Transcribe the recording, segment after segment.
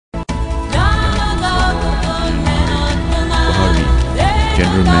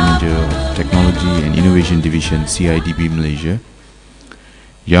Manager of Technology and Innovation Division CIDB Malaysia,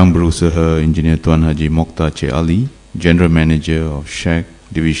 Yang Berusaha Engineer Tuan Haji Mokhtar Che Ali, General Manager of SHAC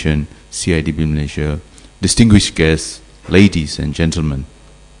Division CIDB Malaysia, distinguished guests, ladies and gentlemen,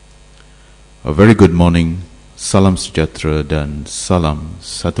 a very good morning, Salam Sejahtera dan Salam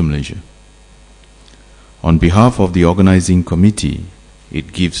Satu Malaysia. On behalf of the organizing committee,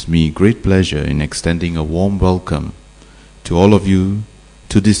 it gives me great pleasure in extending a warm welcome to all of you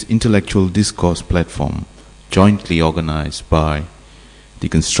to this intellectual discourse platform jointly organized by the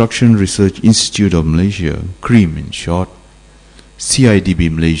Construction Research Institute of Malaysia, CRIM in short,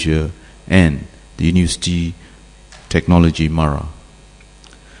 CIDB Malaysia, and the University Technology Mara.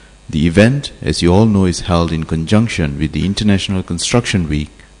 The event, as you all know, is held in conjunction with the International Construction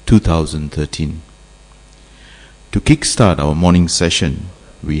Week 2013. To kickstart our morning session,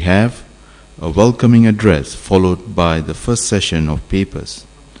 we have a welcoming address followed by the first session of papers.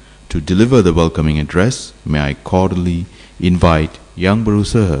 To deliver the welcoming address, may I cordially invite Yang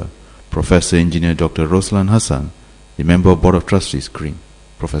Berusaha, Professor Engineer Dr. Ruslan Hassan, the Member of Board of Trustees, CRIM.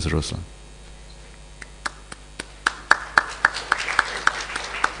 Professor Ruslan.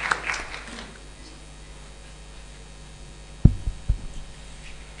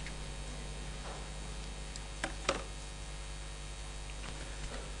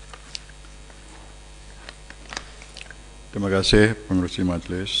 Terima kasih pengerusi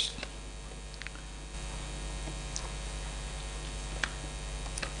majlis.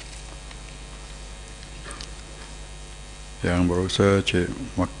 Yang Berusaha Cik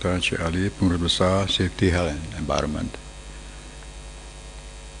Mokhtar Cik Ali, Pengurus Besar Safety, Health and Environment,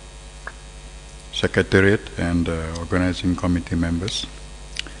 Secretariat and Organizing Committee members.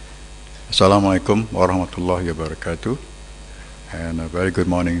 Assalamualaikum warahmatullahi wabarakatuh, and a very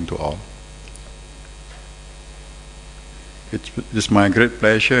good morning to all. It is my great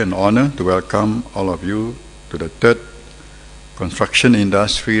pleasure and honor to welcome all of you to the third Construction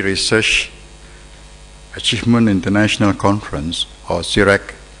Industry Research Achievement International Conference, or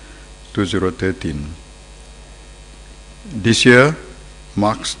CIRAIC 2013. This year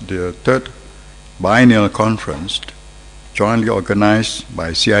marks the third biennial conference jointly organized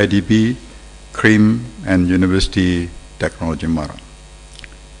by CIDB, CRIM, and University Technology Mara.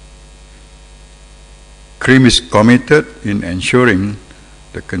 CRIM is committed in ensuring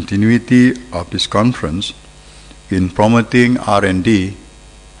the continuity of this conference in promoting R&D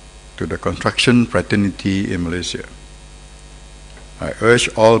to the construction fraternity in Malaysia. I urge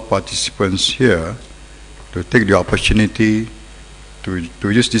all participants here to take the opportunity to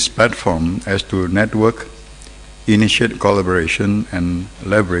use this platform as to network, initiate collaboration, and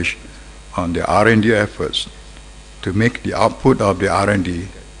leverage on the R&D efforts to make the output of the R&D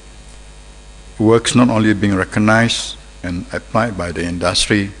works not only being recognized and applied by the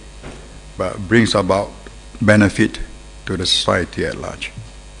industry, but brings about benefit to the society at large.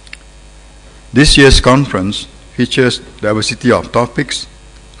 This year's conference features diversity of topics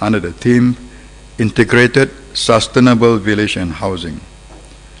under the theme Integrated Sustainable Village and Housing.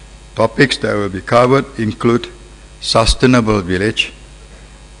 Topics that will be covered include sustainable village,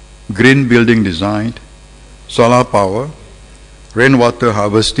 green building design, solar power, rainwater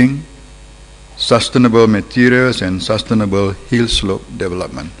harvesting, sustainable materials, and sustainable hill slope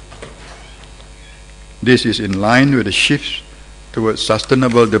development. This is in line with the shift towards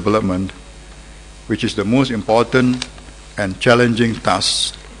sustainable development, which is the most important and challenging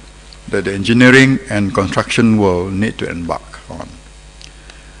task that the engineering and construction world need to embark on.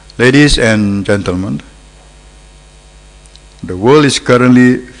 Ladies and gentlemen, the world is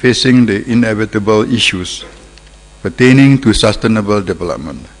currently facing the inevitable issues pertaining to sustainable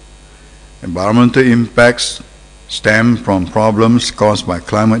development. Environmental impacts stem from problems caused by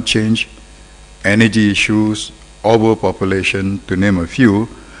climate change, energy issues, overpopulation, to name a few,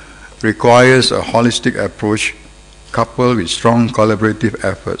 requires a holistic approach coupled with strong collaborative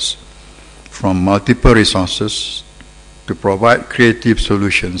efforts from multiple resources to provide creative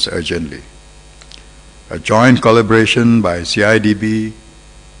solutions urgently. A joint collaboration by CIDB,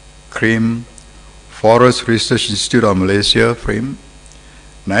 CRIM, Forest Research Institute of Malaysia, FRIM,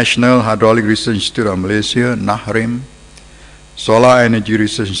 National Hydraulic Research Institute of Malaysia, NAHRIM, Solar Energy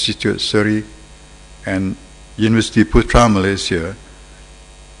Research Institute, CIRAIC, and University Putra Malaysia,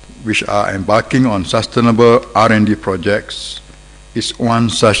 which are embarking on sustainable R&D projects, is one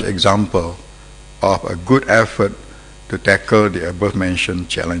such example of a good effort to tackle the above-mentioned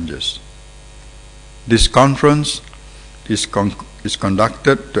challenges. This conference is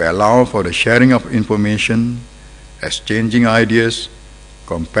conducted to allow for the sharing of information, exchanging ideas,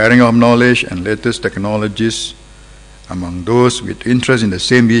 comparing of knowledge and latest technologies, among those with interest in the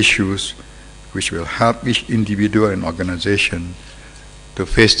same issues, which will help each individual and organization to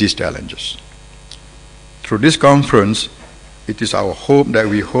face these challenges. Through this conference, it is our hope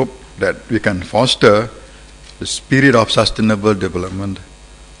that we can foster the spirit of sustainable development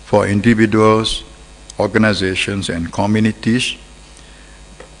for individuals, organizations, and communities,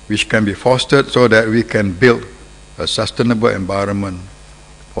 which can be fostered so that we can build a sustainable environment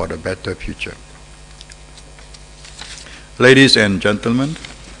for the better future. Ladies and gentlemen,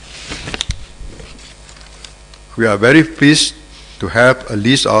 we are very pleased to have a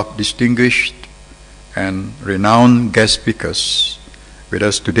list of distinguished and renowned guest speakers with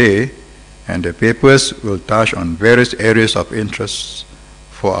us today, and the papers will touch on various areas of interest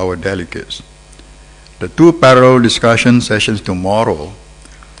for our delegates. The two parallel discussion sessions tomorrow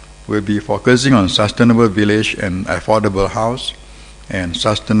will be focusing on sustainable village and affordable house and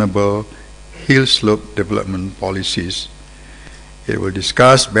sustainable hill slope development policies. It will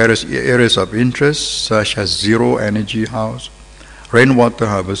discuss various areas of interest such as zero energy house, rainwater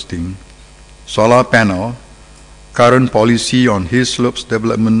harvesting, solar panel, current policy on hill slopes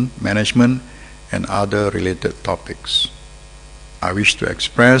development management, and other related topics. I wish to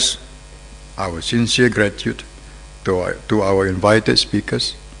express our sincere gratitude to our invited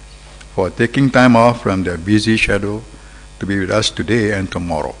speakers for taking time off from their busy schedule to be with us today and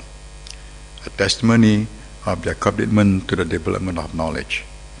tomorrow, a testimony of their commitment to the development of knowledge.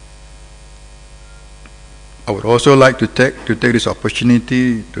 I would also like to take this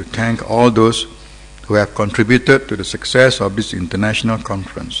opportunity to thank all those who have contributed to the success of this international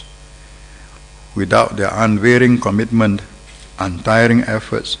conference. Without their unwavering commitment, untiring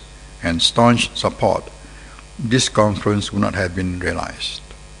efforts, and staunch support, this conference would not have been realized.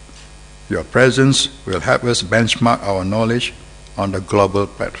 Your presence will help us benchmark our knowledge on the global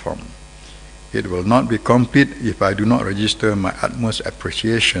platform. It will not be complete if I do not register my utmost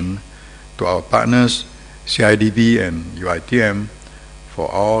appreciation to our partners, CIDB and UITM, for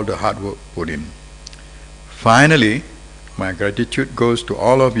all the hard work put in. Finally, my gratitude goes to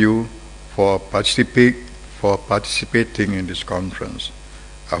all of you for participating in this conference.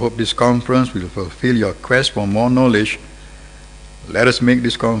 I hope this conference will fulfill your quest for more knowledge. Let us make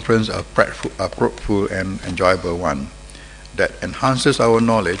this conference a fruitful and enjoyable one that enhances our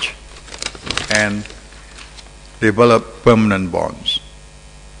knowledge and develop permanent bonds.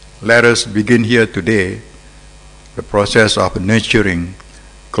 Let us begin here today the process of nurturing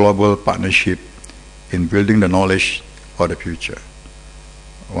global partnership in building the knowledge for the future.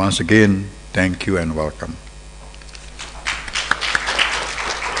 Once again, thank you and welcome.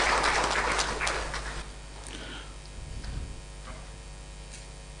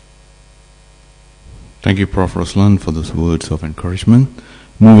 Thank you, Prof. Ruslan, for those words of encouragement.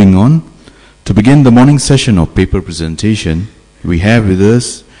 Moving on, to begin the morning session of paper presentation, we have with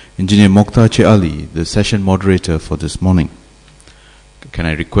us Engineer Mokhtar Ali, the session moderator for this morning. Can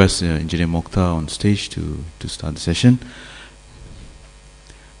I request Engineer Mokhtar on stage to start the session?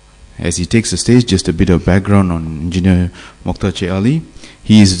 As he takes the stage, just a bit of background on Engineer Mokhtar Ali.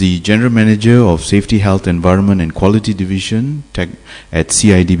 He is the General Manager of Safety, Health, Environment and Quality Division at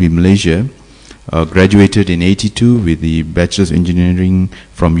CIDB Malaysia. Graduated in 82 with the Bachelor's Engineering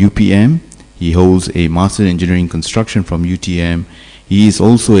from UPM. He holds a Master in Engineering Construction from UTM. He is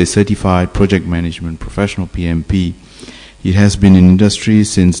also a Certified Project Management Professional PMP. He has been in industry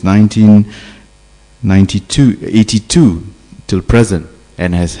since 1982 till present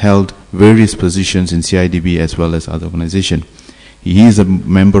and has held various positions in CIDB as well as other organizations. He is a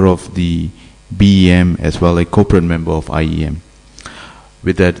member of the BEM as well as a corporate member of IEM.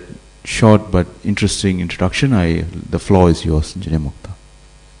 With that short but interesting introduction, the floor is yours, Engineer Mokhtar.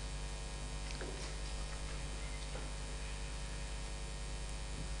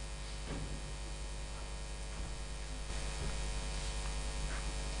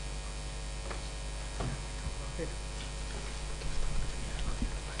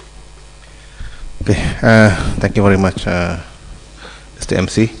 Okay, thank you very much, Mr.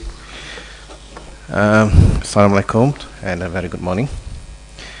 MC. Assalamualaikum and a very good morning.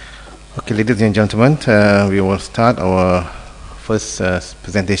 Okay, ladies and gentlemen, we will start our first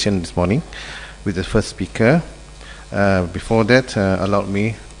presentation this morning with the first speaker. Before that, allow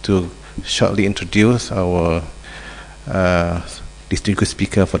me to shortly introduce our distinguished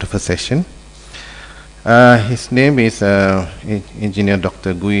speaker for the first session. His name is Engineer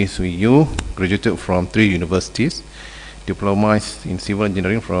Dr. Gue See Sew, graduated from 3 universities, diploma in civil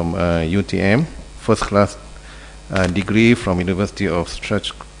engineering from UTM, first class degree from University of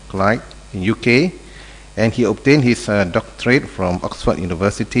Strathclyde in UK, and he obtained his doctorate from Oxford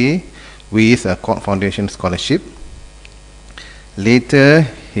University with a Cord Foundation scholarship. Later,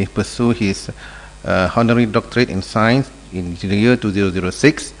 he pursued his honorary doctorate in science in the year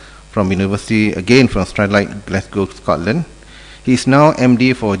 2006 from University, again from CIRAIC, Glasgow, Scotland. He is now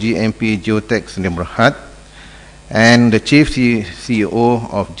MD for G&P Geotechnics Sdn, and the Chief CEO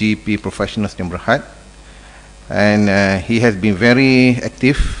of G&P Professionals Sdn. And he has been very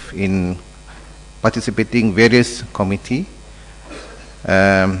active in participating various committees.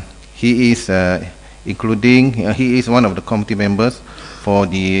 He is he is one of the committee members for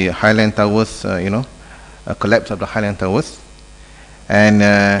the Highland Towers, collapse of the Highland Towers. And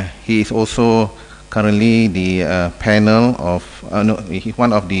he is also currently the panel of,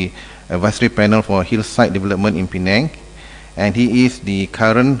 one of the advisory panel for Hillsite development in Penang. And he is the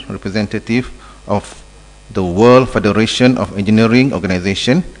current representative of the World Federation of Engineering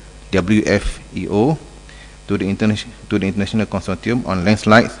Organization, WFEO, to the International Consortium on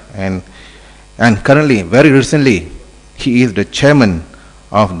Landslides, and currently, very recently, he is the chairman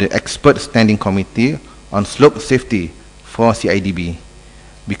of the Expert Standing Committee on Slope Safety for CIDB,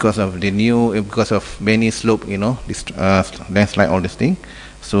 because of many slope, this landslide, all this thing.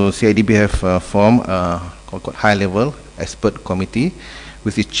 So CIDB have formed a high-level expert committee,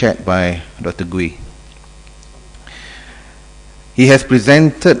 which is chaired by Dr. Gue. He has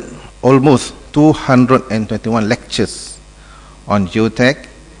presented almost 221 lectures on geotech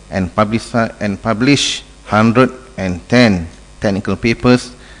and published 110 technical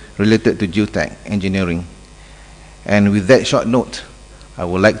papers related to geotech engineering. And with that short note, I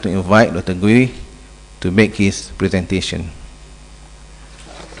would like to invite Dr. Gue to make his presentation.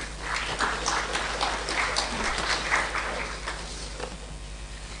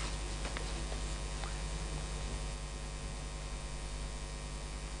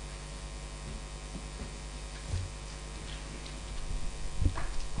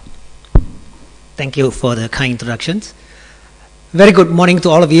 Thank you for the kind introductions. Very good morning to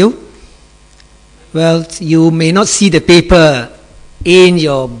all of you. Well, you may not see the paper in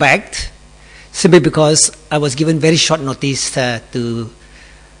your bag simply because I was given very short notice to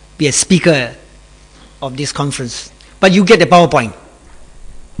be a speaker of this conference. But you get the PowerPoint.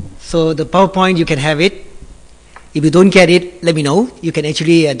 So the PowerPoint, you can have it. If you don't get it, let me know. You can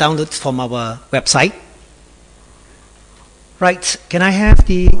actually download it from our website. Right, can I have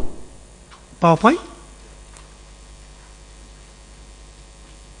the PowerPoint?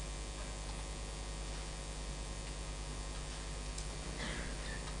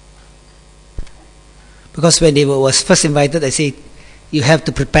 Because when they was first invited, I said, you have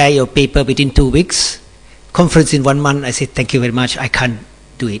to prepare your paper within 2 weeks. Conference in 1 month, I said, thank you very much, I can't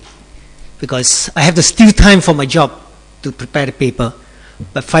do it. Because I have to steal time for my job to prepare the paper.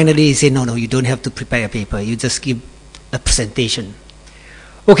 But finally, he said, no, you don't have to prepare a paper, you just give a presentation.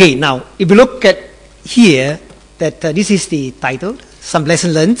 Okay, now, if you look at here, that this is the title, Some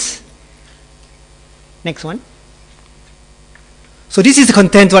Lesson Learned. Next one. So this is the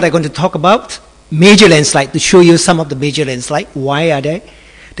content what I'm going to talk about. Major landslide, to show you some of the major landslide. Why are they?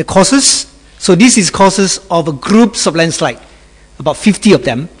 The causes. So this is causes of a groups of landslide, about 50 of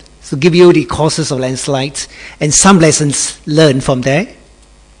them. So give you the causes of landslides and some lessons learned from there.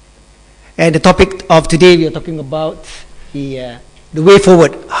 And the topic of today, we are talking about the way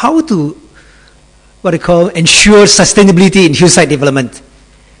forward, how to, ensure sustainability in hillside development.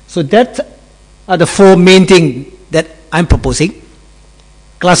 So that are the 4 main things that I'm proposing.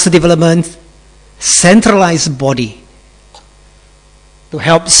 Cluster development, centralized body to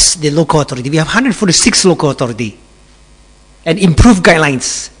help the local authority. We have 146 local authority, and improve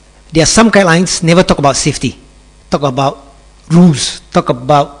guidelines. There are some guidelines never talk about safety, talk about rules, talk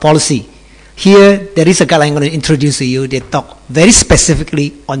about policy. Here, there is a guideline I'm going to introduce to you. They talk very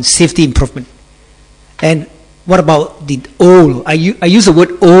specifically on safety improvement. And what about the old? I use the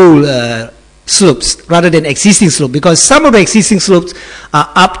word old slopes rather than existing slope, because some of the existing slopes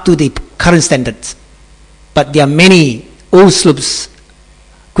are up to the current standards. But there are many old slopes,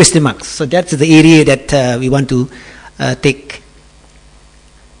 question marks. So that's the area that we want to take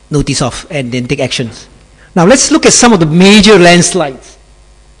notice of and then take actions. Now let's look at some of the major landslides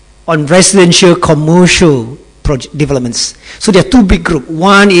on residential, commercial developments. So there are 2 big groups.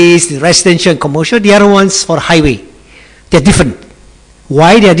 One is the residential and commercial. The other one's for highway. They're different.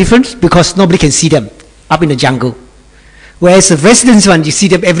 Why they are different? Because nobody can see them up in the jungle. Whereas the residential one, you see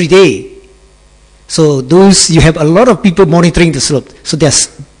them every day. So those, you have a lot of people monitoring the slope. So there's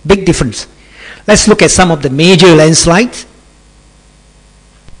big difference. Let's look at some of the major landslides.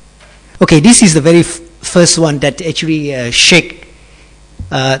 Okay, this is the very first one that actually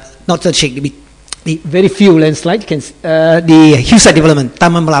not that shake, the very few landslide. You can the hillside development,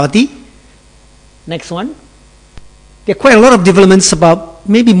 Taman Melawati. Next one. There are quite a lot of developments about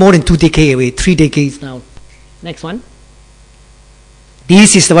maybe more than 2 decades away, 3 decades now. Next one.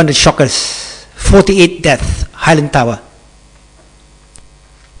 This is the one that shocked us. 48 deaths, Highland Tower.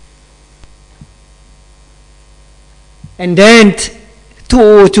 And then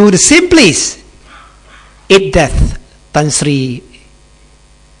 2002, the same place, 8 deaths, Tan Sri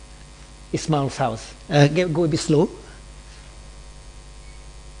Ismail's house. Go a bit slow.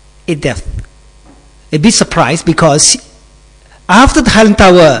 8 deaths. A bit surprised because after the Highland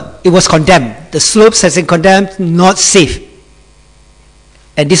Tower, it was condemned. The slopes has been condemned, not safe.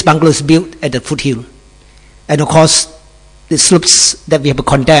 And this bungalow is built at the foothill. And of course, the slopes that we have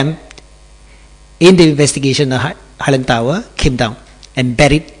condemned in the investigation, the Highland Tower came down and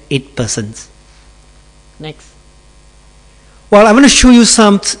buried 8 persons. Next. Well, I want to show you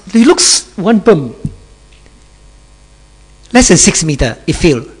some. It looks one berm, less than 6 meters. It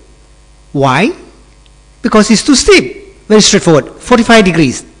failed. Why? Because it's too steep. Very straightforward. 45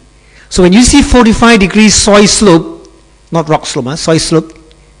 degrees. So when you see 45 degrees soil slope, not rock slope, soil slope,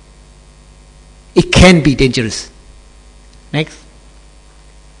 it can be dangerous. Next.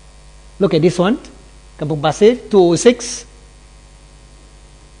 Look at this one. Kampung Pasir, 206.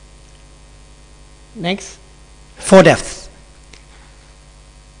 Next. 4 deaths.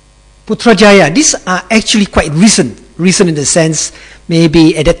 Putrajaya. These are actually quite recent. Recent in the sense,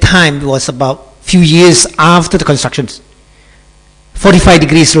 maybe at that time it was about few years after the constructions. 45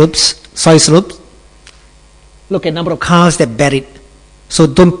 degree slopes, soil slopes. Look at number of cars that buried. So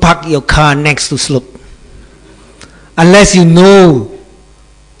don't park your car next to slope unless you know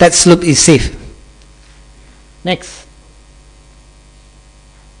that slope is safe. Next.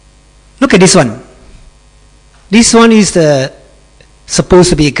 Look at this one. This one is supposed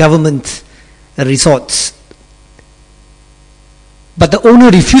to be a government resort. But the owner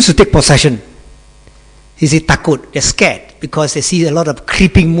refused to take possession. He said takut, they're scared because they see a lot of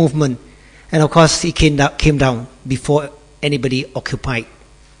creeping movement. And of course, he came down before anybody occupied.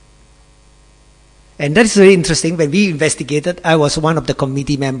 And that is very interesting. When we investigated, I was one of the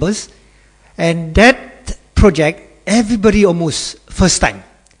committee members. And that project, everybody almost first time.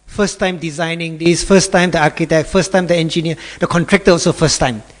 First time designing this, first time the architect, first time the engineer, the contractor also first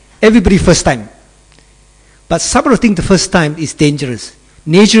time. Everybody first time. But some of the things the first time is dangerous.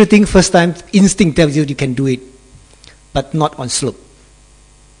 Nature thing first time, instinct tells you can do it, but not on slope.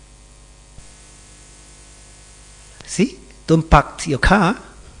 See? Don't park your car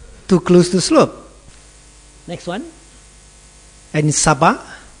too close to the slope. Next one. And in Sabah.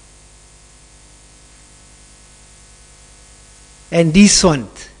 And this one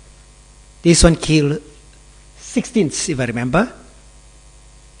killed 16th, if I remember,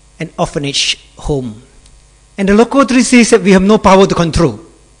 an orphanage home. And the local authority says that we have no power to control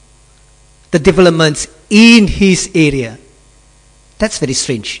the developments in his area. That's very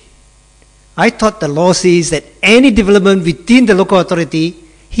strange. I thought the law says that any development within the local authority,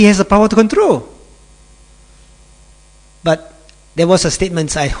 he has the power to control. But there was a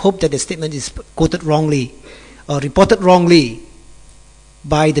statement, I hope that the statement is quoted wrongly or reported wrongly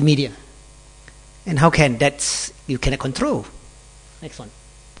by the media. And how can that you cannot control? Next one.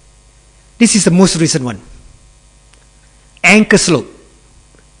 This is the most recent one. Anchor slope.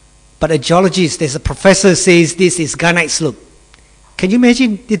 But a geologist, there's a professor says this is granite slope. Can you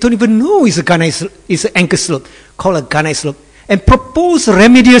imagine? They don't even know it's a granite slope, it's an anchor slope, called a granite slope, and propose a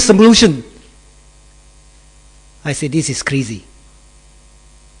remedial solution. I say this is crazy.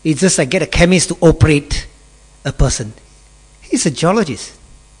 It's just like get a chemist to operate a person. He's a geologist.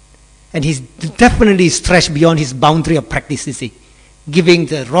 And he's definitely stretched beyond his boundary of practice, you see, giving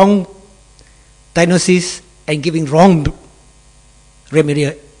the wrong diagnosis and giving wrong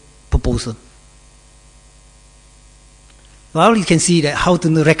remedial proposal. Well, you can see that how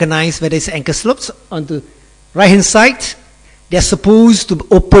to recognize whether it's anchor slopes. On the right hand side, they're supposed to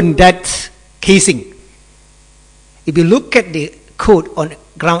open that casing. If you look at the code on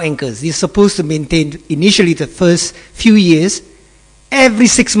ground anchors, you're supposed to maintain initially the first few years, every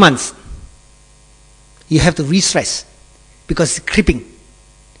 6 months. You have to re-stress because it's creeping.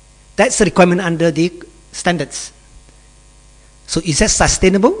 That's the requirement under the standards. So is that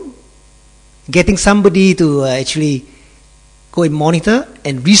sustainable? Getting somebody to actually go and monitor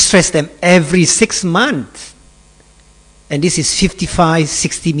and re-stress them every 6 months. And this is 55,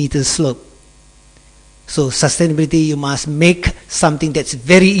 60 meters slope. So sustainability, you must make something that's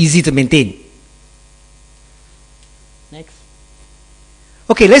very easy to maintain. Next.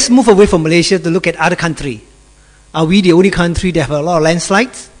 Okay, let's move away from Malaysia to look at other countries. Are we the only country that have a lot of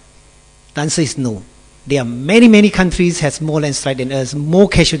landslides? The answer is no. There are many, many countries has more landslide than us, more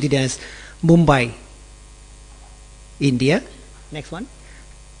casualty than us. Mumbai, India. Next one.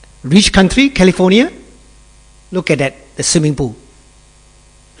 Rich country, California. Look at that, the swimming pool.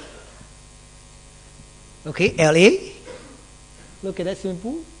 Okay, LA. Look at that swimming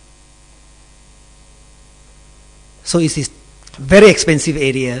pool. So it's this very expensive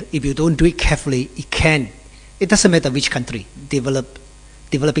area. If you don't do it carefully, it doesn't matter which country,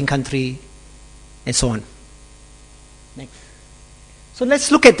 developing country, and so on. Next. So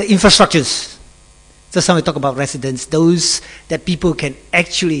let's look at the infrastructures. Just now we talk about residents, those that people can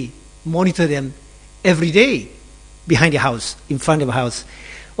actually monitor them every day behind your house, in front of your house.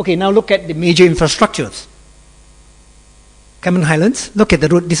 Okay, now look at the major infrastructures. Cameron Highlands, look at the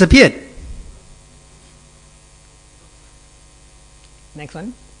road disappeared. Next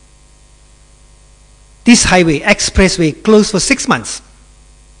one. This highway, expressway, closed for 6 months.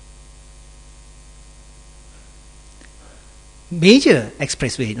 Major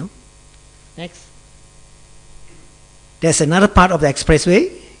expressway, no? Next. There's another part of the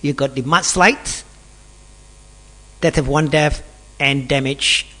expressway. You got the mudslides that have one death and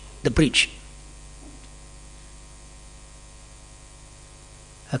damage the bridge.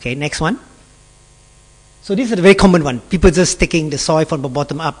 Okay, next one. So this is a very common one. People just taking the soil from the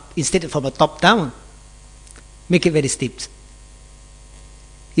bottom up instead of from the top down. Make it very steep.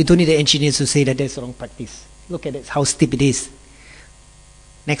 You don't need the engineers to say that that's wrong practice. Look at it, how steep it is.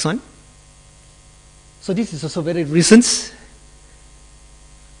 Next one. So this is also very recent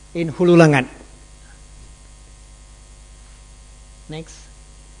in Hulu Langat. Next.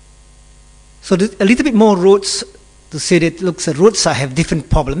 So a little bit more roads to say that looks the roads have different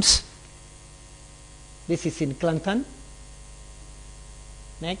problems. This is in Kelantan.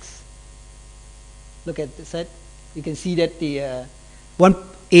 Next. Look at the set. You can see that the one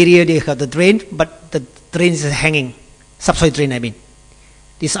area they have the drain, but the drain is hanging. Subsoil drain, I mean.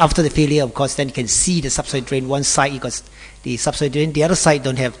 This after the failure, of course, then you can see the subsoil drain. One side you got the subsoil drain, the other side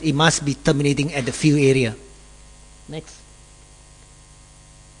don't have. It must be terminating at the field area. Next.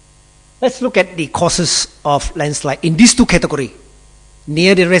 Let's look at the causes of landslide in these two categories,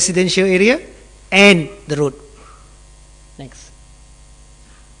 near the residential area and the road. Next.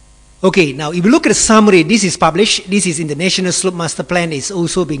 Okay, now if you look at the summary, this is published. This is in the National Slope Master Plan. It's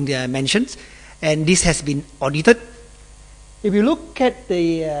also being mentioned, and this has been audited. If you look at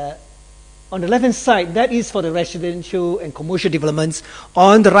the on the left-hand side, that is for the residential and commercial developments.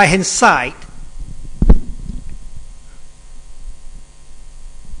 On the right-hand side,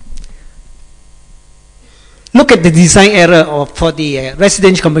 look at the design error for the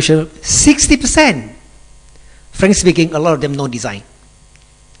residential commercial, 60%. Frankly speaking, a lot of them no design.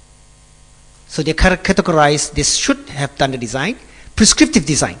 So they categorize, they should have done the design, prescriptive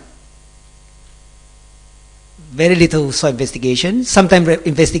design. Very little soil investigation, sometimes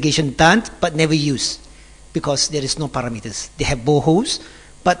investigation done, but never used, because there is no parameters. They have boreholes,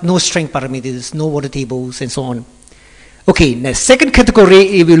 but no strength parameters, no water tables, and so on. Okay, the second category,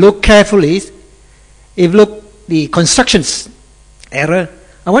 if you look carefully, if you look the constructions error,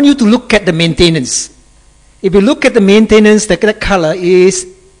 I want you to look at the maintenance. If you look at the maintenance, the color is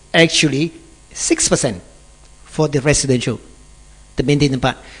actually 6% for the residential, the maintenance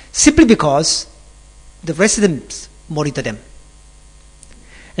part, simply because the residents monitor them.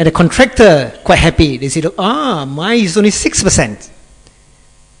 And the contractor quite happy. They say, mine is only 6%.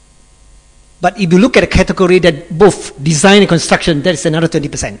 But if you look at a category that both design and construction, that is another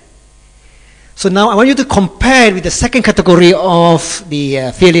 20%. So now I want you to compare with the second category of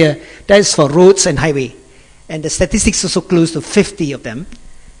the failure, that is for roads and highway. And the statistics are so close to 50 of them.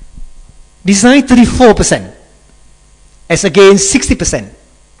 Design 34%, as against 60%.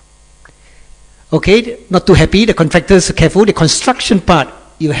 Okay, not too happy, the contractors are careful. The construction part,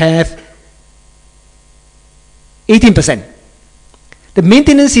 you have 18%. The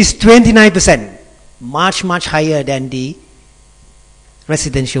maintenance is 29%, much, much higher than the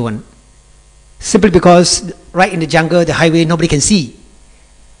residential one. Simply because right in the jungle, the highway, nobody can see.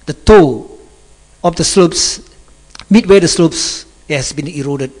 The toe of the slopes, midway the slopes, has been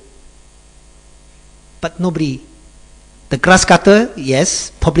eroded. But nobody, the grass cutter,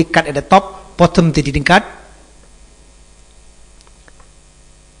 yes, probably cut at the top, bottom they didn't cut.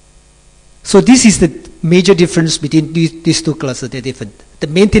 So this is the major difference between these two classes. They're different. The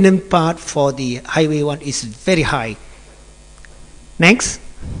maintenance part for the highway one is very high. Next.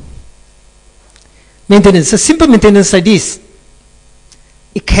 Maintenance, a simple maintenance like this,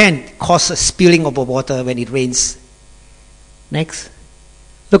 it can cause a spilling of water when it rains. Next.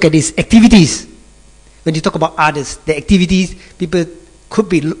 Look at these activities. When you talk about others, the activities, people could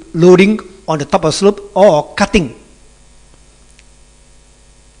be loading on the top of the slope or cutting.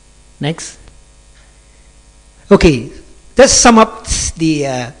 Next. Okay, let's sum up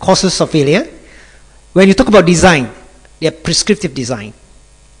the causes of failure. When you talk about design, they are prescriptive design,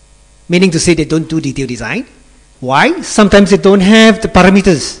 meaning to say they don't do detailed design. Why? Sometimes they don't have the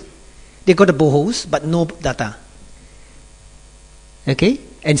parameters. They got the boreholes, but no data. Okay?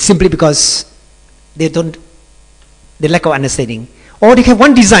 And simply because they lack of understanding. Or they have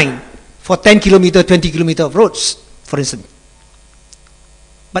one design for 10 kilometer, 20 kilometer of roads, for instance.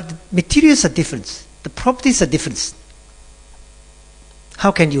 But the materials are different. The properties are different.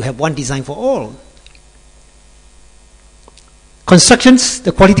 How can you have one design for all? Constructions,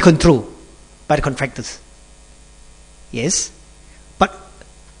 the quality control by the contractors. Yes. But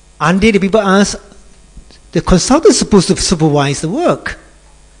aren't they, the people ask, the consultant is supposed to supervise the work.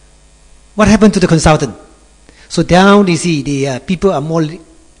 What happened to the consultant? So down, you see, the people are more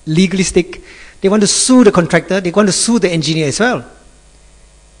legalistic. They want to sue the contractor. They want to sue the engineer as well.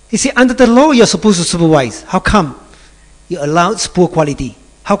 You see, under the law, you're supposed to supervise. How come you allow poor quality?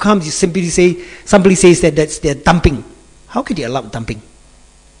 How come you simply say, somebody says that they're dumping? How can you allow dumping?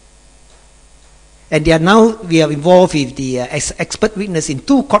 And we are involved with the expert witness in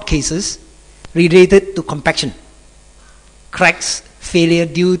 2 court cases related to compaction. Cracks, failure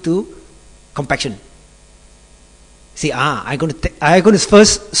due to compaction. See, I'm going to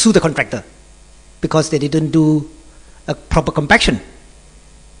first sue the contractor because they didn't do a proper compaction.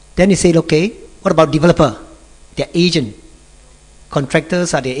 Then you say, okay, what about developer? Their agent.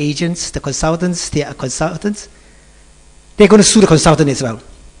 Contractors are their agents, the consultants, they are consultants. They're going to sue the consultant as well.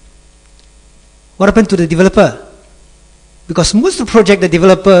 What happened to the developer? Because most of the project, the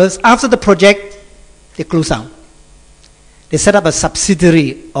developers, after the project, they close down. They set up a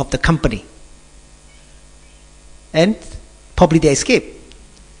subsidiary of the company. And probably they escape.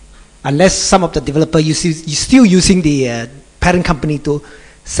 Unless some of the developer you're still using the parent company to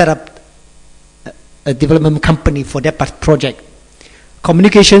set up a development company for that project.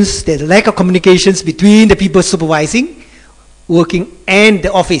 Communications, the lack of communications between the people supervising, working, and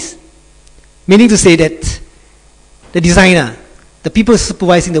the office. Meaning to say that the designer, the people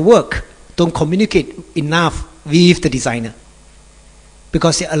supervising the work, don't communicate enough with the designer.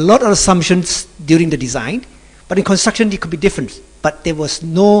 Because there are a lot of assumptions during the design, but in construction it could be different. But there was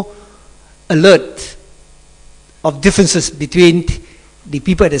no alert of differences between the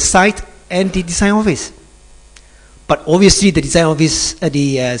people at the site and the design office. But obviously the design office,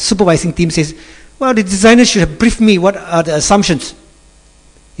 the supervising team says, well, the designer should have briefed me what are the assumptions.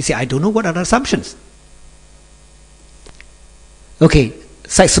 You say, I don't know what are the assumptions. Okay,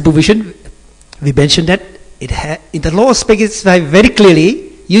 site supervision, we mentioned that in the law specifies very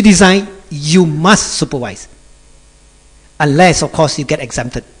clearly, you design, you must supervise. Unless, of course, you get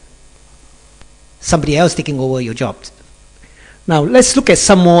exempted. Somebody else taking over your job. Now, let's look at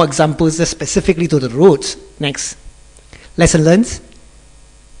some more examples specifically to the roads. Next. Lesson learned.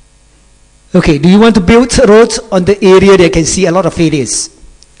 Okay, do you want to build roads on the area that can see a lot of failures?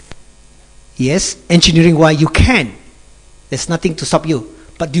 Yes, engineering-wise, you can. There's nothing to stop you.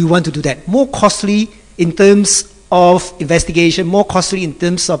 But do you want to do that? More costly in terms of investigation, more costly in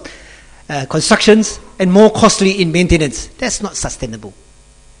terms of constructions, and more costly in maintenance. That's not sustainable.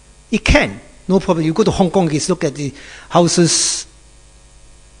 It can. No problem. You go to Hong Kong, just look at the houses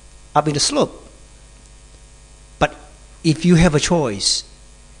up in the slope. But if you have a choice,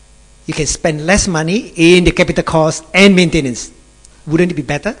 you can spend less money in the capital cost and maintenance. Wouldn't it be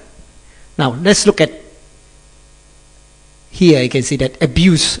better? Now, let's look at here. You can see that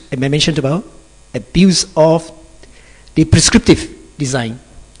abuse, I mentioned about, abuse of the prescriptive design.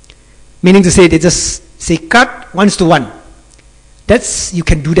 Meaning to say, they just say cut 1:1. That's, you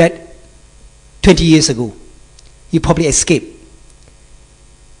can do that 20 years ago. You probably escape.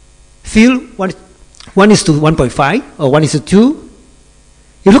 Fill 1:1.5 or 1:2.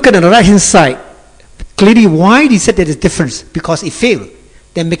 You look at the right hand side. Clearly, why they said there is a difference? Because it failed.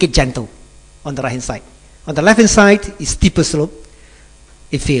 Then make it gentle on the right hand side. On the left hand side is steeper slope.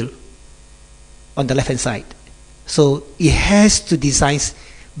 It failed on the left hand side. So it has to design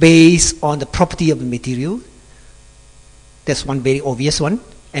based on the property of the material. That's one very obvious one.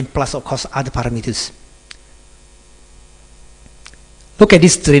 And plus, of course, other parameters. Look at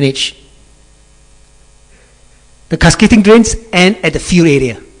this drainage. The cascading drains end at the field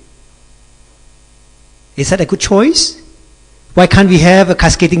area. Is that a good choice? Why can't we have a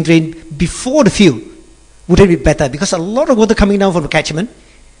cascading drain before the field? Wouldn't it be better? Because a lot of water coming down from the catchment.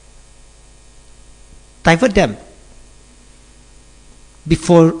 Divert them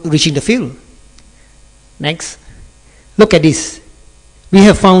before reaching the field. Next. Look at this. We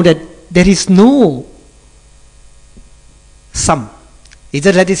have found that there is no sum. It's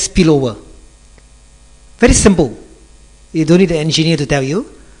just let it spill over. Very simple. You don't need an engineer to tell you,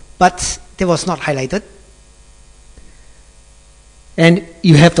 but that was not highlighted. And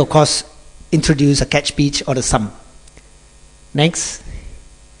you have to, of course, introduce a catch pitch or the sum. Next.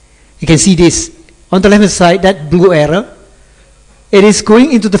 You can see this. On the left hand side, that blue arrow, it is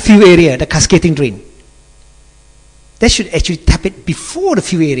going into the field area, the cascading drain. That should actually tap it before the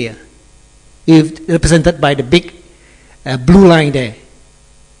field area, if represented by the big blue line there.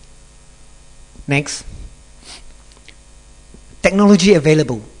 Next. Technology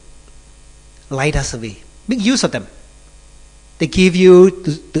available. LiDAR survey. Make use of them. They give you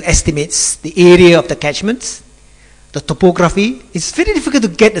the estimates, the area of the catchments, the topography. It's very difficult to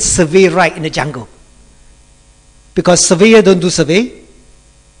get the survey right in the jungle. Because surveyor don't do survey.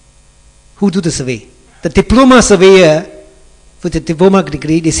 Who do the survey? The diploma surveyor, with the diploma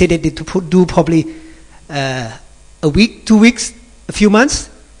degree, they say that they do probably a week, 2 weeks, a few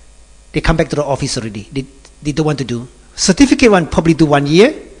months. They come back to the office already. They don't want to do. Certificate one probably do 1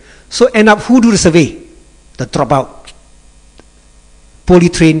 year. So end up, who do the survey? The dropout. Poorly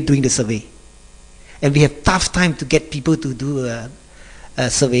trained doing the survey. And we have tough time to get people to do a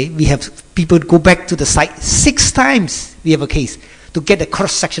survey. We have people go back to the site 6 times. We have a case to get the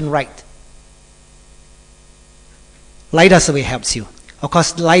cross section right. LiDAR survey helps you. Of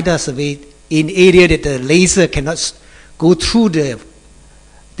course, LiDAR survey in area that the laser cannot go through the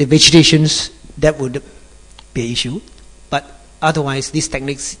vegetations, that would be an issue. But otherwise, these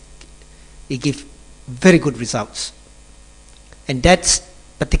techniques, they give very good results. And that's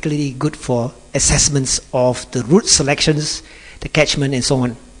particularly good for assessments of the route selections, the catchment, and so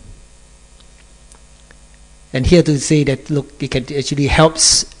on. And here to say that, look, it can actually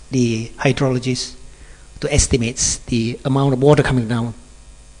helps the hydrologists to estimate the amount of water coming down.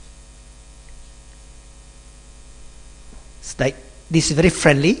 It's like, this is very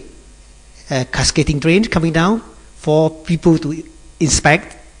friendly, cascading drain coming down for people to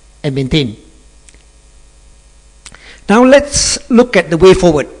inspect and maintain. Now let's look at the way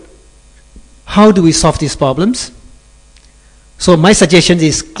forward. How do we solve these problems? So my suggestion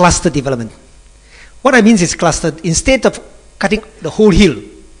is cluster development. What I mean is clustered. Instead of cutting the whole hill,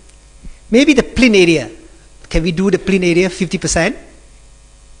 maybe the plain area. Can we do the plain area 50%?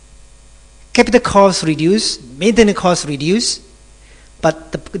 Capital cost reduce, maintenance cost reduce,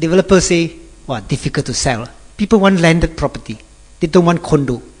 but the developers say, well, difficult to sell. People want landed property. They don't want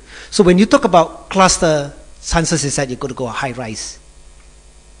condo. So when you talk about cluster, chances is that you're going to go a high rise.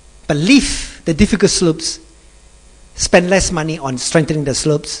 But leave the difficult slopes, spend less money on strengthening the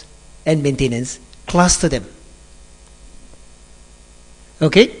slopes and maintenance, cluster them.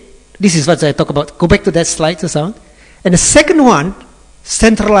 Okay? This is what I talk about. Go back to that slide, Hassan. And the second one,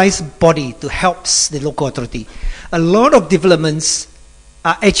 centralized body to help the local authority. A lot of developments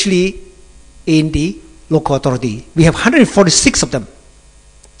are actually in the local authority. We have 146 of them.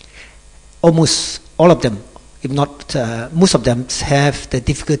 Almost all of them, if not most of them, have the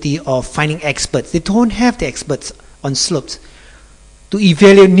difficulty of finding experts. They don't have the experts on slopes to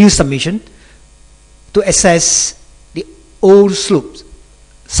evaluate new submission, to assess the old slopes,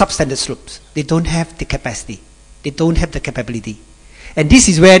 substandard slopes. They don't have the capacity. They don't have the capability. And this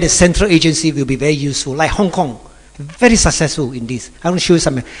is where the central agency will be very useful, like Hong Kong, very successful in this. I want to show you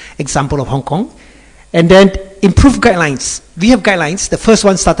some example of Hong Kong. And then improve guidelines. We have guidelines. The first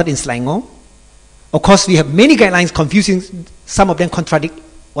one started in Selangor. Of course, we have many guidelines confusing. Some of them contradict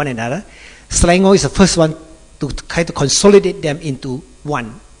one another. Selangor is the first one to try to consolidate them into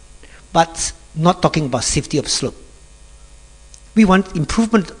one, but not talking about safety of slope. We want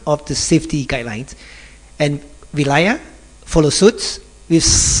improvement of the safety guidelines, and Wilayah follow suit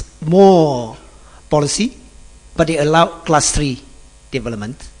with more policy, but they allow class 3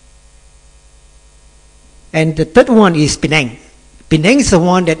 development. And the third one is Penang. Penang is the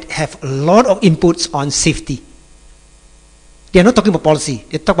one that have a lot of inputs on safety. They are not talking about policy.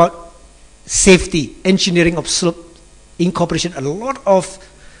 They talk about safety, engineering of slope, incorporation, a lot of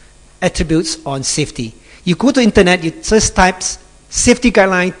attributes on safety. You go to internet, you just type safety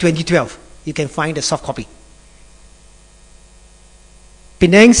guideline 2012. You can find a soft copy.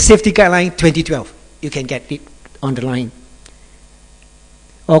 Penang safety guideline 2012. You can get it on the line.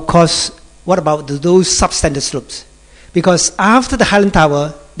 Of course, what about those substandard slopes? Because after the Highland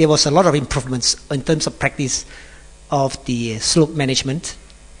Tower, there was a lot of improvements in terms of practice of the slope management.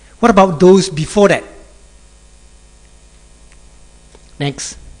 What about those before that?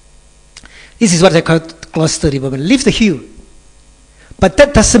 Next. This is what I call cluster development. Leave the hill. But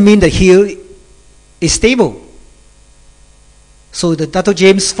that doesn't mean the hill is stable. So the Dato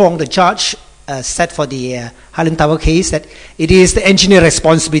James Fong, the judge, said for the Highland Tower case, that it is the engineer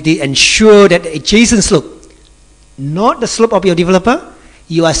responsibility to ensure that the adjacent slope, not the slope of your developer,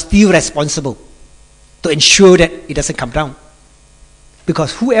 you are still responsible to ensure that it doesn't come down.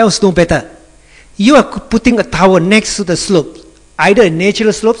 Because who else knows better? You are putting a tower next to the slope, either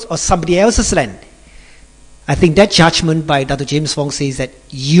natural slopes or somebody else's land. I think that judgment by Dr. James Wong says that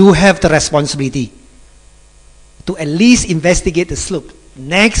you have the responsibility to at least investigate the slope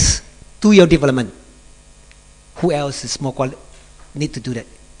next to your development. Who else is more need to do that?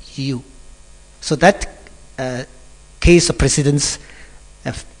 You. So that case of precedence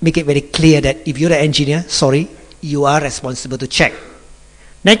make it very clear that if you're the engineer, sorry, you are responsible to check.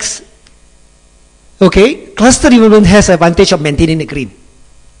 Next. Okay, cluster development has the advantage of maintaining the green.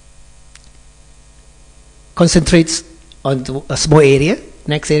 Concentrates on a small area.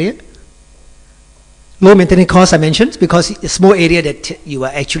 Next area. Low maintenance cost I mentioned, because it's a small area that you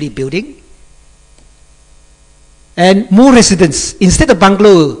are actually building. And more residents. Instead of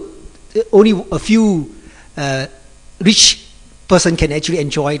bungalow, only a few rich person can actually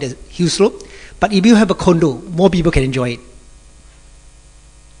enjoy the hill slope. But if you have a condo, more people can enjoy it.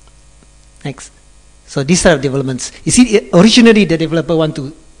 Next. So these are developments. You see, originally the developer want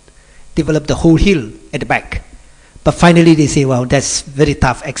to develop the whole hill at the back. But finally they say, well, that's very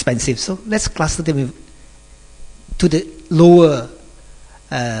tough, expensive. So let's cluster them to the lower,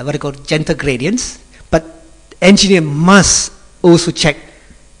 what I call gentle gradients. But engineer must also check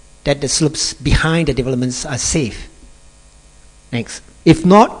that the slopes behind the developments are safe. Next. If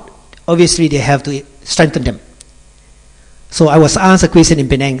not, obviously they have to strengthen them. So I was asked a question in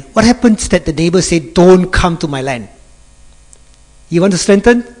Penang, what happens that the neighbor said, don't come to my land? You want to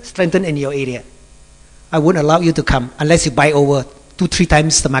strengthen? Strengthen in your area. I won't allow you to come unless you buy over 2-3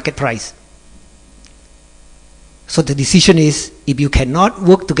 times the market price. So the decision is, if you cannot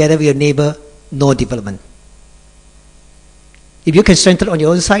work together with your neighbor, no development. If you can strengthen on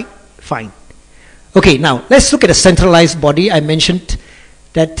your own side, fine. Okay, now let's look at the centralized body. I mentioned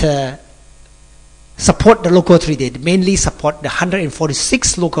that support the local authority. They mainly support the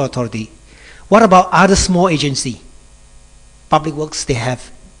 146 local authority. What about other small agency? Public Works, they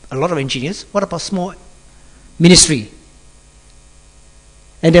have a lot of engineers. What about small ministry?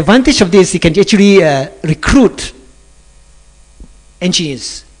 And the advantage of this, you can actually recruit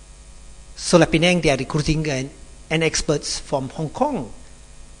engineers. So like Penang, they are recruiting and experts from Hong Kong,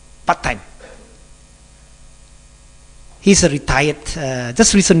 part-time. He's a retired,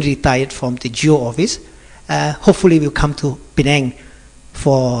 just recently retired from the Geo office. Hopefully will come to Penang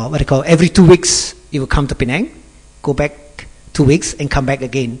for what I call every 2 weeks. He will come to Penang, go back 2 weeks and come back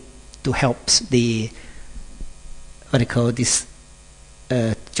again to help the, what I call this,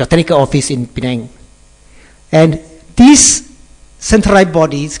 geotechnical office in Penang. And these centralized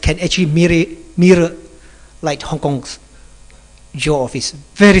bodies can actually mirror like Hong Kong's Geo office.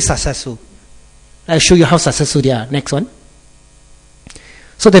 Very successful. I'll show you how successful they are. Next one.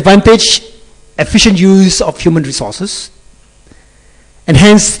 So the advantage, efficient use of human resources,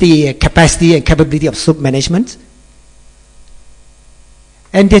 enhance the capacity and capability of slope management,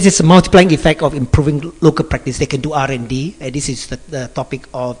 and there is a multiplying effect of improving local practice. They can do R&D, and this is the topic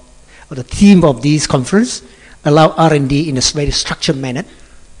of, or the theme of this conference, allow R&D in a very structured manner.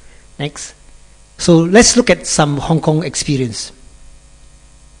 Next. So let's look at some Hong Kong experience.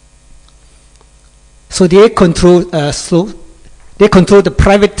 So they control they control the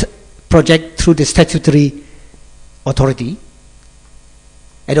private project through the statutory authority.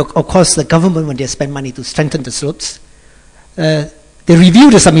 And of course, the government, when they spend money to strengthen the slopes, they review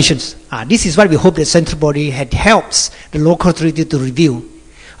the submissions. This is what we hope the central body helps the local authority to review.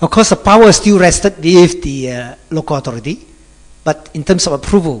 Of course, the power still rested with the local authority, but in terms of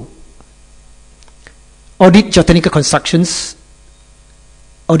approval, audit geotechnical constructions,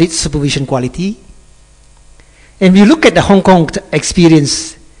 audit supervision quality. And we look at the Hong Kong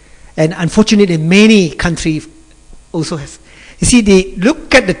experience, and unfortunately many countries also have. You see, they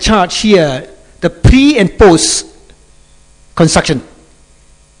look at the chart here, the pre and post construction.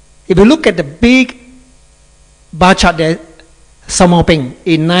 If you look at the big bar chart there, Samoping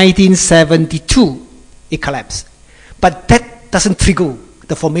in 1972, it collapsed. But that doesn't trigger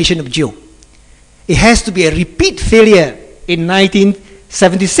the formation of geo. It has to be a repeat failure in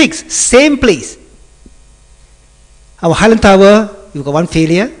 1976, same place. Our Highland Tower, we've got one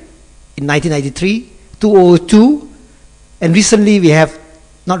failure in 1993, 2002, and recently we have,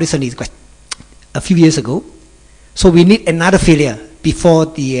 not recently, quite a few years ago. So we need another failure before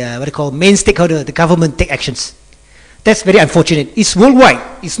the, what I call main stakeholder, the government, take actions. That's very unfortunate. It's worldwide.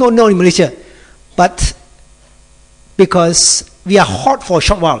 It's not known in Malaysia. But because we are hot for a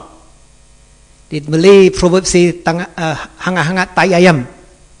short while, The Malay proverb say, hangat-hangat tai ayam.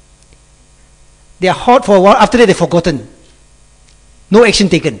 They are hot for a while, after that they're forgotten. No action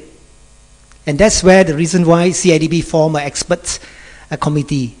taken. And that's where the reason why CIDB formed an experts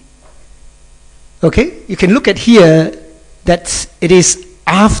committee. Okay, you can look at here that it is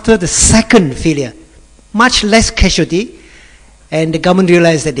after the second failure, much less casualty, and the government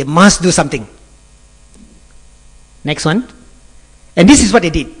realized that they must do something. Next one. And this is what they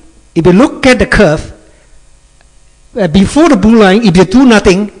did. If you look at the curve, before the blue line, if you do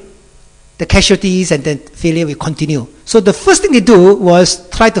nothing, the casualties and the failure will continue. So the first thing they do was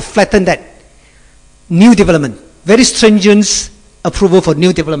try to flatten that. New development. Very stringent approval for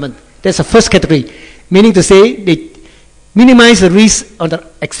new development. That's the first category. Meaning to say, they minimize the risk on the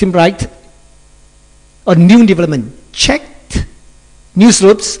extreme right on new development. Checked new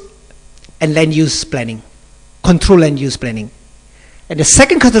slopes and land use planning. Control land use planning. And the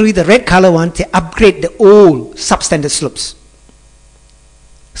second category, the red color one, they upgrade the old substandard slopes.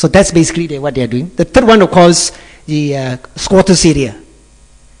 So that's basically what they are doing. The third one, of course, the squatters area.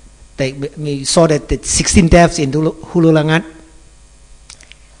 We saw that the 16 deaths in Hulu Langat,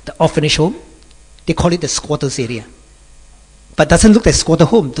 the orphanage home, they call it the squatters area. But doesn't look like squatter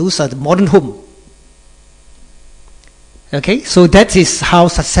home. Those are the modern home. Okay, so that is how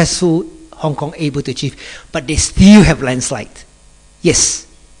successful Hong Kong able to achieve. But they still have landslide. Yes,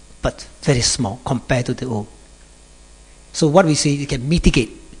 but very small compared to the old. So what we say, you can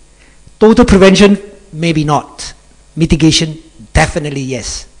mitigate. Total prevention, maybe not. Mitigation, definitely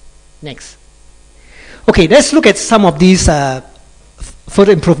yes. Next. Okay, let's look at some of these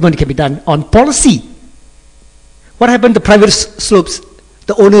further improvement can be done on policy. What happened to private slopes?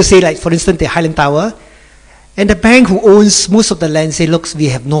 The owners say, like for instance, the Highland Tower, and the bank who owns most of the land say, look, we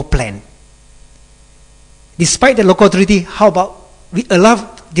have no plan. Despite the local authority, how about we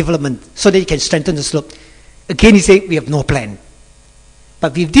allow development so that you can strengthen the slope? Again, he say, we have no plan.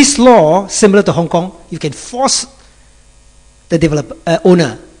 But with this law, similar to Hong Kong, you can force the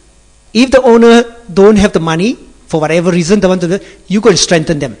owner. If the owner don't have the money, for whatever reason they want to do, you go and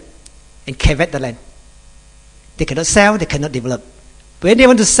strengthen them and caveat the land. They cannot sell, they cannot develop. When they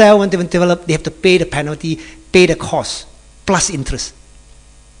want to sell, when they want to develop, they have to pay the penalty, pay the cost, plus interest.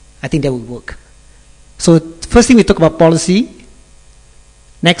 I think that will work. So first thing we talk about policy.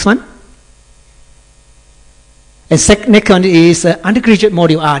 Next one. And next one is undergraduate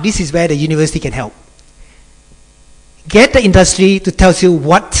module. This is where the university can help. Get the industry to tell you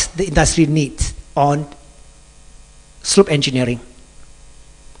what the industry needs on slope engineering.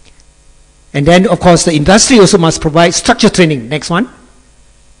 And then, of course, the industry also must provide structure training. Next one.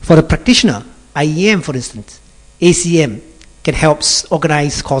 For the practitioner, IEM, for instance, ACM can help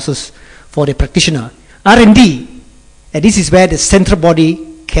organize courses for the practitioner. R&D, and this is where the central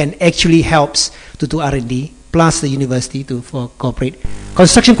body can actually help to do R&D, plus the university to cooperate.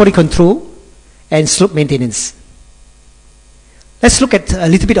 Construction quality control and slope maintenance. Let's look at a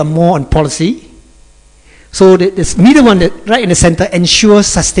little bit more on policy. So this middle one, right in the center, ensures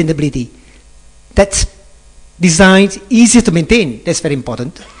sustainability. That's designed easier to maintain. That's very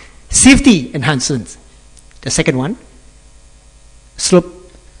important. Safety enhancements. The second one, slope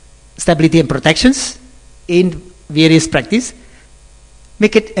stability and protections in various practice.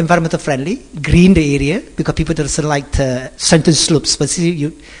 Make it environmental friendly, green the area, because people doesn't like certain slopes,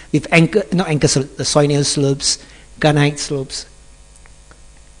 specifically with the soil nail slopes, granite slopes.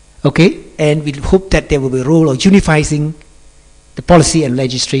 Okay, and we hope that there will be a role of unifying the policy and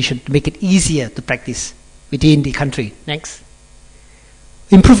legislation to make it easier to practice within the country. Next.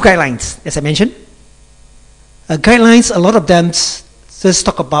 Improve guidelines, as I mentioned. Guidelines, a lot of them just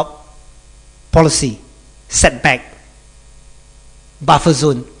talk about policy, setback, buffer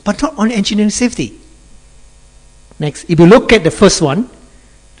zone, but not on engineering safety. Next, if you look at the first one,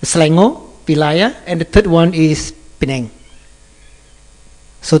 the Selangor, Wilayah, and the third one is Penang.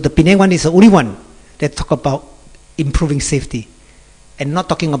 So the Penang one is the only one that talk about improving safety and not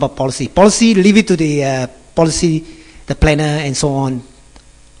talking about policy. Policy, leave it to the policy, the planner, and so on.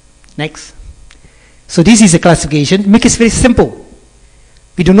 Next. So this is a classification. Make it very simple.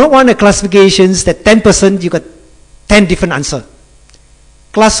 We do not want a classifications that 10% you got 10 different answers.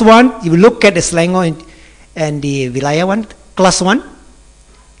 Class 1, you look at the Selangor and the Wilayah one. Class 1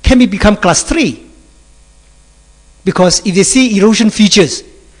 can become class 3. Because if they see erosion features,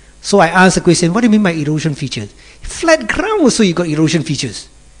 so I ask the question, what do you mean by erosion features? Flat ground also you got erosion features.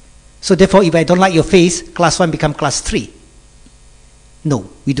 So therefore, if I don't like your face, class 1 become class 3. No,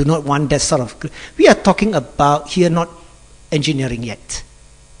 we do not want that sort of. We are talking about here not engineering yet.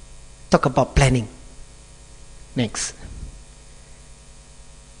 Talk about planning. Next.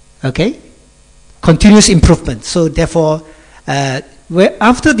 Okay. continuous improvement. So therefore,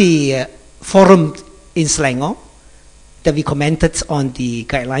 after the forum in Selangor, that we commented on the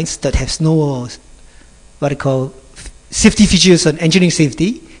guidelines that has no what I call safety features on engineering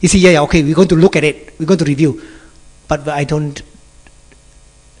safety. You see, yeah, okay, we're going to look at it, we're going to review, but I'm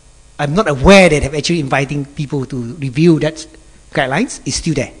not aware that have actually inviting people to review that guidelines. Is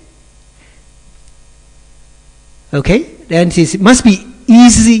still there. Okay, then it must be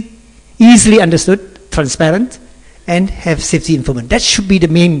easily understood, transparent, and have safety information. That should be the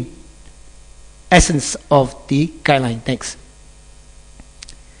main essence of the guideline. Thanks.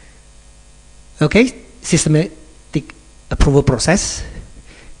 Okay, systematic approval process,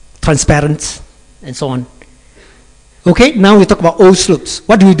 transparent, and so on. Okay, now we talk about old slopes.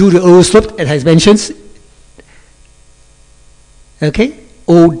 What do we do with old slopes? It has mentions. Okay,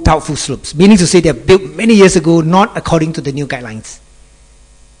 old doubtful slopes, meaning to say they are built many years ago, not according to the new guidelines.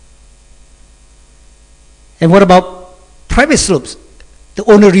 And what about private slopes? The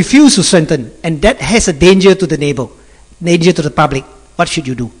owner refused to strengthen, and that has a danger to the neighbor, danger to the public. What should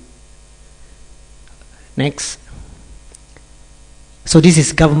you do? Next. So this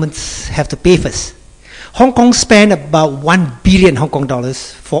is governments have to pay first. Hong Kong spent about 1 billion Hong Kong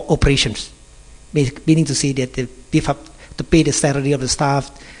dollars for operations, meaning to say that they have to pay the salary of the staff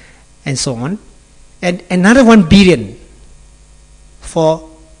and so on, and another 1 billion for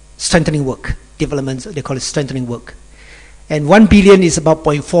strengthening work, developments, they call it strengthening work. And 1 billion is about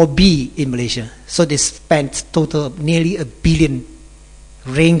 0.4 B in Malaysia. So they spent total of nearly 1 billion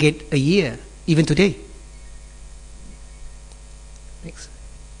ringgit a year, even today. Next.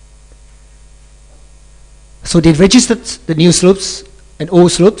 So they registered the new slopes and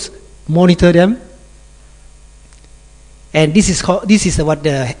old slopes, monitor them. And this is what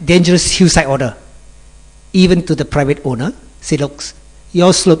the dangerous hillside order, even to the private owner, say, look,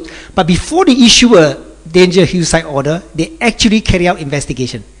 your slope. But before they issue a danger hillside order, they actually carry out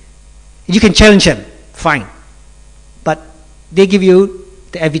investigation. You can challenge them, fine. But they give you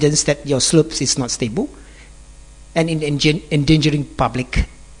the evidence that your slopes is not stable and endangering public,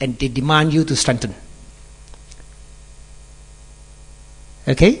 and they demand you to strengthen.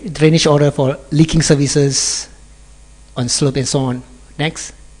 Okay, drainage order for leaking services on slope and so on.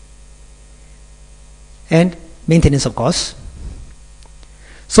 Next. And maintenance, of course.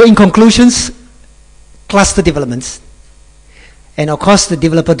 So in conclusions, cluster developments. And of course, the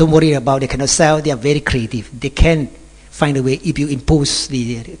developer, don't worry about, they cannot sell, they are very creative. They can find a way if you impose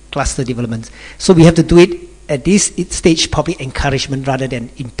the cluster developments. So we have to do it at this stage, public encouragement rather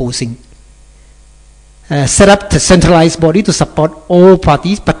than imposing. Set up the centralized body to support all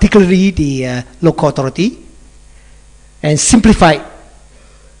parties, particularly the local authority, and simplify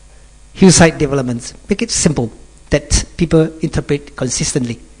hillside developments. Make it simple that people interpret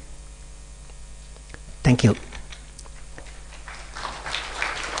consistently. Thank you.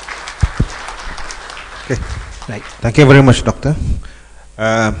 Okay. Right. Thank you very much, Doctor.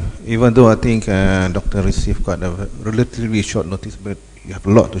 Even though I think Doctor received quite a relatively short notice, but you have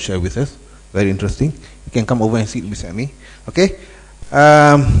a lot to share with us. Very interesting. You can come over and sit beside me. Okay.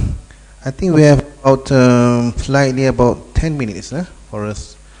 I think we have about slightly about 10 minutes for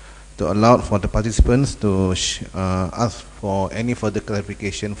us to allow for the participants to ask for any further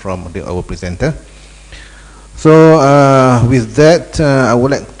clarification from our presenter. So with that, I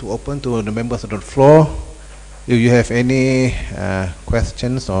would like to open to the members of the floor. If you have any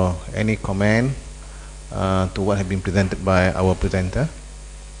questions or any comment to what has been presented by our presenter.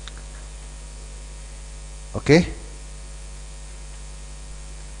 Okay.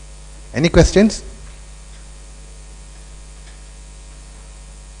 Any questions?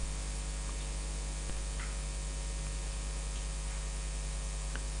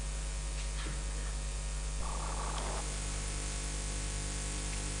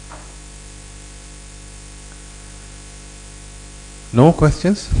 No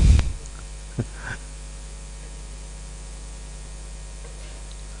questions?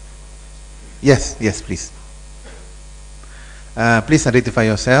 Yes, please. Please identify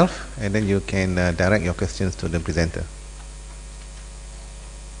yourself, and then you can direct your questions to the presenter.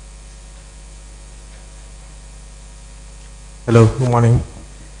 Hello, good morning.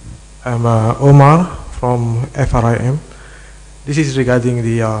 I'm Omar from FRIM. This is regarding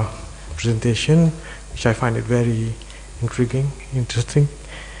the presentation, which I find it very intriguing, interesting.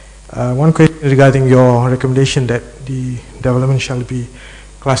 One question regarding your recommendation that the development shall be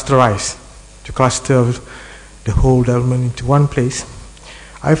clusterized, to cluster the whole development into one place.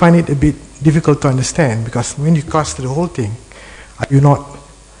 I find it a bit difficult to understand, because when you cluster the whole thing, are you not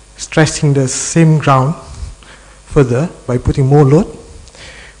stressing the same ground further by putting more load?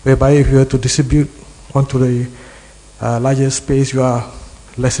 whereby if you were to distribute onto the larger space, you are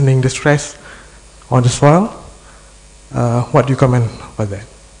lessening the stress on the soil. What do you comment about that?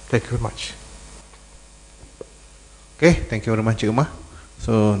 Thank you very much. Okay, thank you very much, Umar.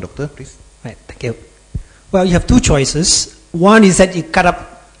 So, Doctor, please. Right, thank you. Well, you have two choices. One is that you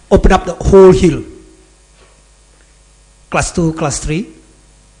open up the whole hill, class 2, class 3.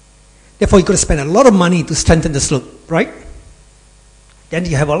 Therefore, you're going to spend a lot of money to strengthen the slope, right? Then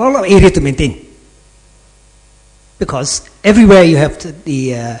you have a lot of area to maintain. Because everywhere you have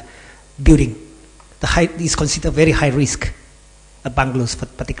the building, the height is considered very high risk, bungalows for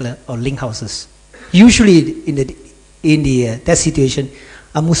particular, or link houses. Usually in that situation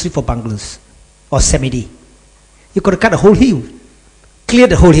are mostly for bungalows or semi-D. You've got to cut the whole hill, clear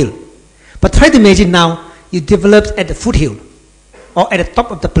the whole hill. But try to imagine now you developed at the foothill or at the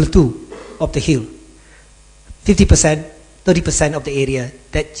top of the plateau of the hill, 50%, 30% of the area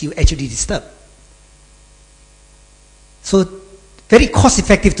that you actually disturb. So very cost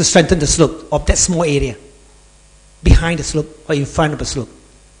effective to strengthen the slope of that small area behind the slope or in front of the slope.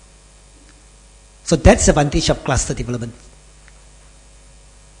 So that's the advantage of cluster development.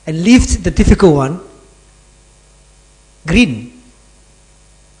 And leave the difficult one green.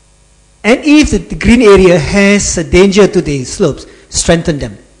 And if the green area has a danger to the slopes, strengthen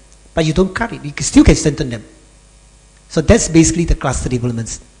them. But you don't cut it, you still can strengthen them. So that's basically the cluster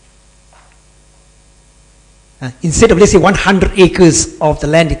developments. Instead of, let's say, 100 acres of the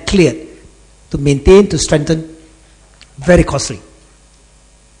land cleared, to maintain, to strengthen, very costly.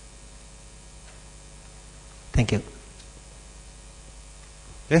 Thank you.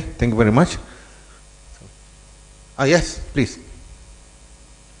 Okay, thank you very much. Yes, please.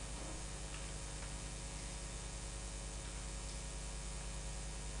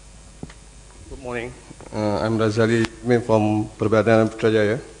 Good morning. I'm Razali from Perbadanan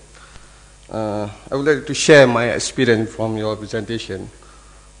Putrajaya. I would like to share my experience from your presentation.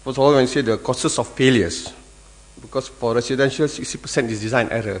 First of all, when you say the causes of failures, because for residential, 60% is design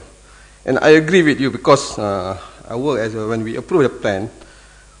error. And I agree with you because I work as when we approve the plan,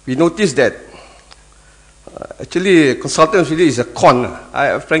 we noticed that actually consultants really is a con.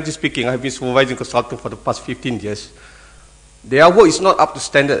 Frankly speaking, I have been supervising consultants for the past 15 years. Their work is not up to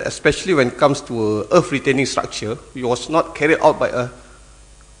standard, especially when it comes to earth retaining structure. It was not carried out by a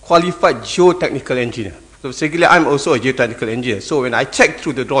qualified geotechnical engineer. So basically, I'm also a geotechnical engineer. So when I check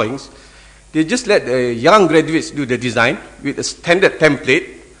through the drawings, they just let the young graduates do the design with a standard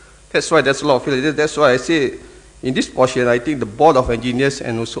template. That's why there's a lot of failures. That's why I say in this portion, I think the Board of Engineers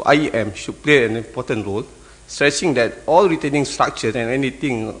and also IEM should play an important role, stressing that all retaining structures and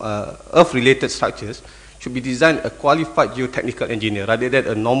anything earth-related structures should be designed a qualified geotechnical engineer rather than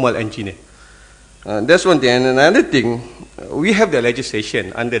a normal engineer. That's one thing. And another thing, we have the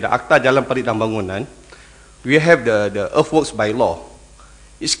legislation under the Akta Jalan Parit dan Bangunan. We have the earthworks by law.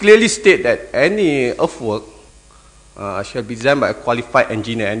 It's clearly stated that any earthwork shall be designed by a qualified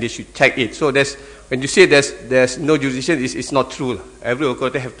engineer and they should check it. So when you say there's no jurisdiction, it's not true. Every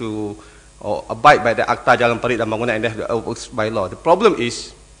authority have to abide by the Akta Jalan Parit dan Bangunan and they have the earthworks by law. The problem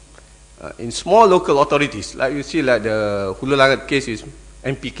is, in small local authorities, like you see like the Hulu Langat case is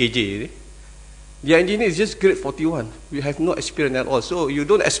MPKJ, the engineer is just grade 41. We have no experience at all. So you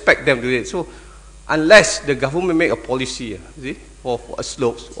don't expect them to do it. So unless the government make a policy for a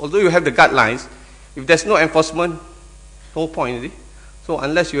slopes, although you have the guidelines, if there's no enforcement, no point. So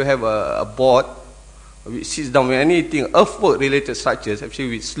unless you have a board which sits down with anything earthwork related structures, actually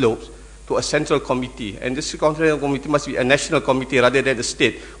with slopes, to a central committee, and this central committee must be a national committee rather than the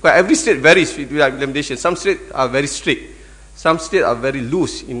state. Well, every state varies with implementation. Some states are very strict. Some states are very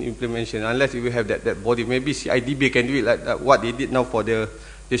loose in implementation, unless you have that body. Maybe CIDB can do it like what they did now for the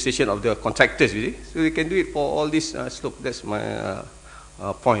registration of the contractors, really. So they can do it for all this slope. That's my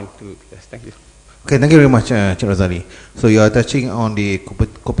point. Yes, thank you. Okay, thank you very much, Cik Razali. So you are touching on the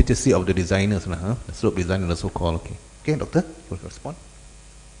competency of the designers, the slope designer, so-called. Okay, Doctor, you will respond.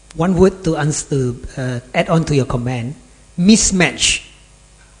 One word to add on to your comment, mismatch.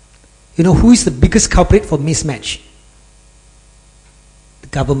 You know who is the biggest culprit for mismatch? The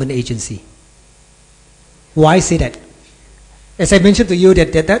government agency. Why say that? As I mentioned to you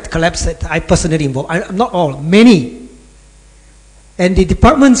that collapse that I personally involved, not all, many. And the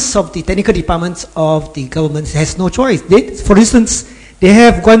departments of the technical departments of the government has no choice. For instance, they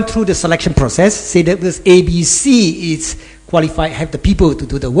have gone through the selection process, say that this ABC is qualified, have the people to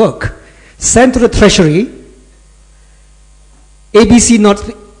do the work. Send to the treasury, ABC not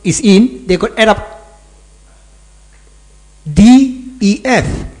is in, they could add up D, E,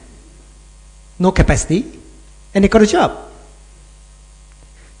 F, no capacity, and they got a job.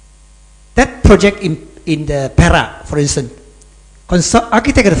 that project in the Perak, for instance,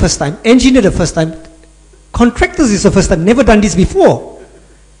 architect the first time, engineer the first time, contractors is the first time, never done this before.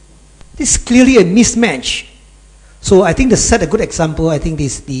 This is clearly a mismatch. So I think to set a good example, I think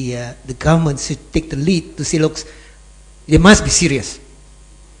the government should take the lead to say, look, they must be serious.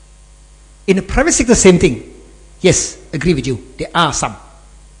 In the private sector, same thing. Yes, agree with you. There are some.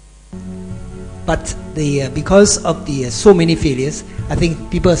 But because of the so many failures, I think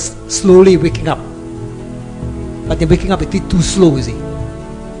people are slowly waking up. But they're waking up a bit too slow, you see.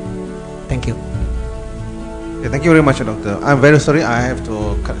 Thank you. Okay, thank you very much, Doctor. I'm very sorry I have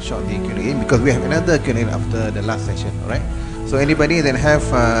to cut short the Q&A because we have another Q&A after the last session. All right. So anybody that have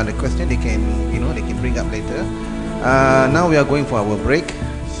the question, they can they can bring up later. Now we are going for our break.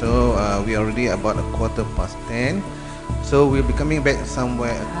 So we are already about 10:15. So we'll be coming back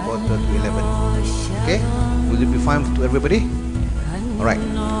somewhere at 11:15. Okay? Will it be fine to everybody? All right.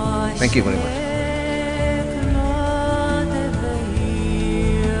 Thank you very much.